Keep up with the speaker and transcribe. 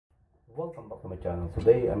Welcome back to my channel.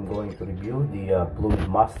 Today I'm going to review the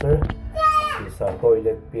Fluid Master. This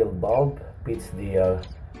toilet fill bulb fits the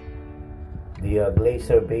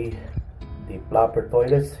Glacier Bay, the Flapper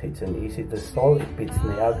toilets. It's an easy to install. It fits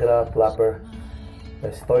Niagara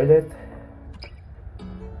Flapperless toilet,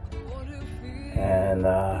 and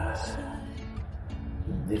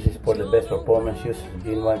this is for the best performance. Use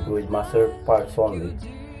genuine Fluid Master parts only.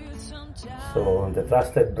 So the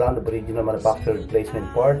trusted brand of original manufacturer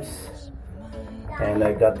replacement parts. And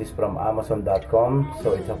I got this from Amazon.com.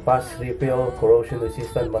 So it's a fast refill, corrosion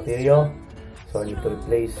resistant material. So I need to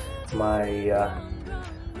replace my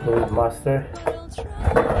Fluid Master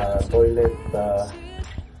toilet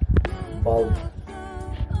bulb,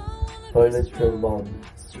 toilet fill bulb.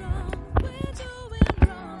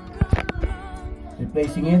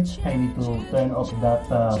 Replacing it, I need to turn off that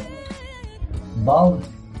bulb.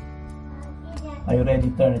 I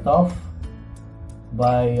already turned it off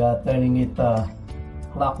by turning it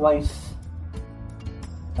clockwise.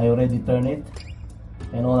 I already turned it,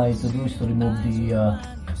 and all I need to do is to remove the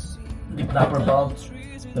flapper bulb,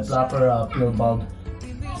 the flapper fill bulb,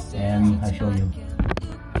 and I show you.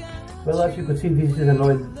 Well, as you can see, this is an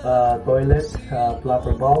old toilet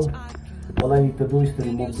flapper bulb. All I need to do is to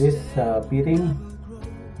remove this fitting,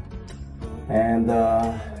 and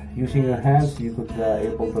using your hands, you could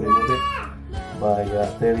able to remove it by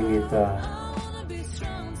turning it.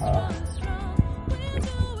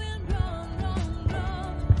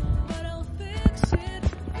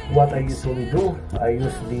 What I usually do, I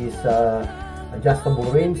use these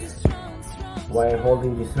adjustable rings while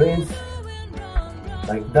holding this rings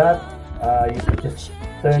like that. You can just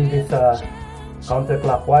turn this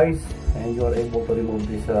counterclockwise, and you are able to remove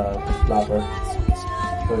this flapper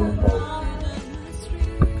toilet bulb.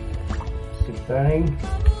 Keep turning.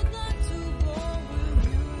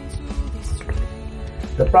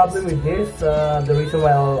 The problem with this, the reason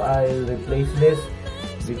why I replaced this,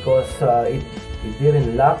 because it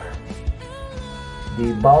didn't lock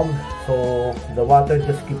the bulb, so the water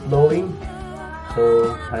just keep flowing.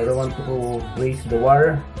 So I don't want to waste the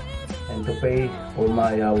water and to pay for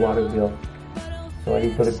my water bill. So I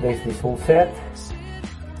need to replace this whole set,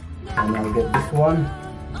 and I'll get this one,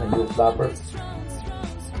 the new flapper,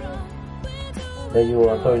 the new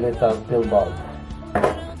toilet fill bulb.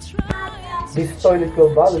 This toilet fill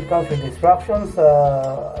bulb, it comes with instructions.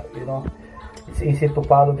 You know, it's easy to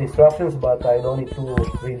follow the instructions, but I don't need to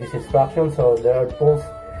read these instructions. So there are tools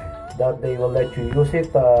that they will let you use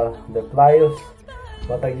it, the pliers,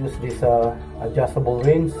 but I use these adjustable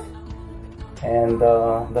rings, and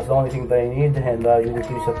that's the only thing that I need. And you need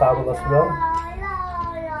to use a towel as well,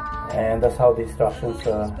 and that's how the instructions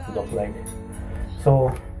look like.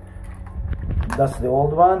 So that's the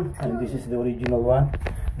old one, and this is the original one.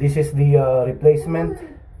 This is the replacement.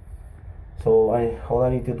 So all I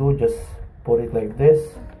need to do, just put it like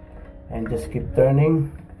this and just keep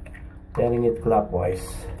turning it clockwise.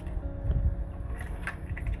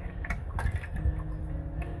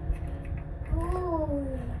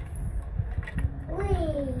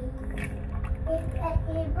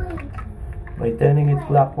 By turning it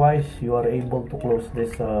clockwise, you are able to close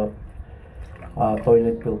this toilet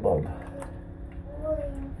fill bulb.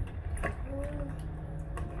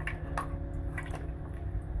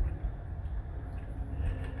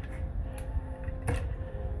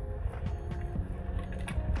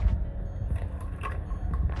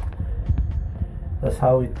 That's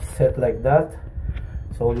how it's set like that.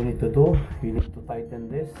 So all you need to do, you need to tighten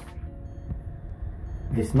this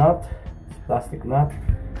nut, this plastic nut,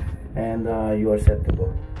 and you are set to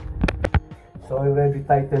go. So I already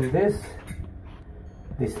tightened this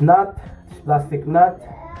nut, this plastic nut.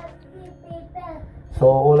 So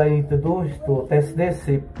all I need to do is to test this,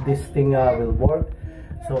 if this thing will work.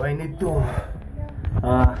 So I need to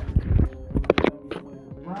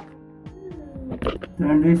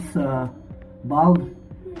turn this bulb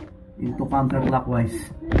into counterclockwise.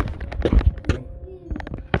 Okay.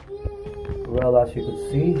 Well, as you can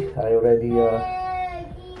see, I already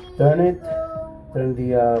turned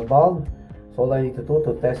the bulb. So all I need to do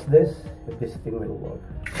to test this, if this thing will work.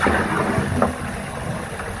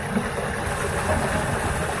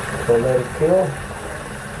 So let it fill.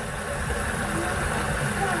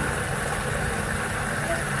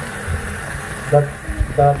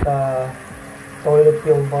 That toilet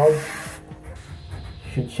fill bulb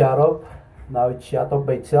should shut up. Now it's shut up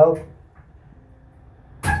by itself.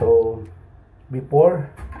 So before,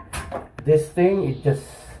 this thing, it just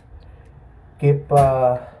keep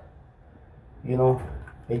you know,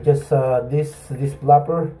 it just this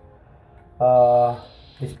flapper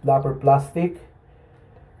plastic,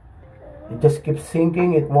 it just keeps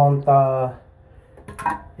sinking. It won't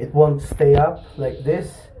stay up like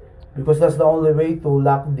this, because that's the only way to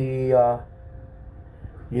lock the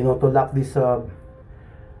to lock this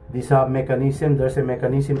mechanism. There's a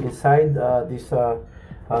mechanism inside this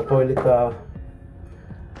toilet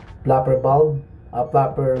flapper bulb,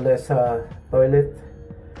 flapperless toilet,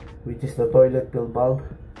 which is the toilet fill bulb.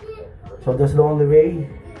 So that's the only way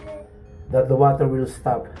that the water will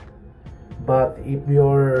stop. But if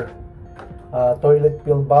your toilet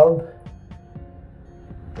fill bulb,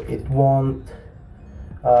 it won't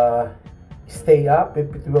stay up.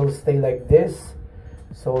 If it will stay like this,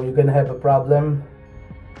 so you're gonna have a problem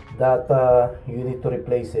that you need to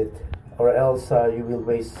replace it, or else you will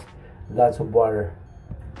waste lots of water.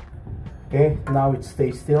 Okay, now it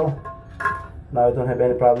stays still. Now I don't have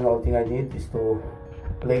any problem. The only thing I need is to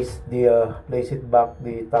place it back,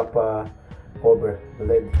 the top cover, the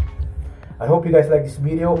lid. I hope you guys like this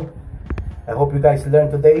video. I hope you guys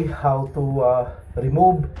learned today how to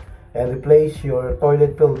remove and replace your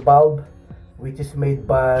toilet fill bulb, which is made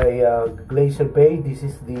by Glacier Bay. This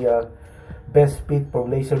is the best fit for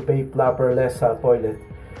Glacier Bay flapperless toilet.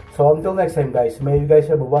 So until next time guys, may you guys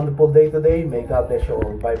have a wonderful day today. May God bless you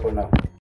all. Bye for now.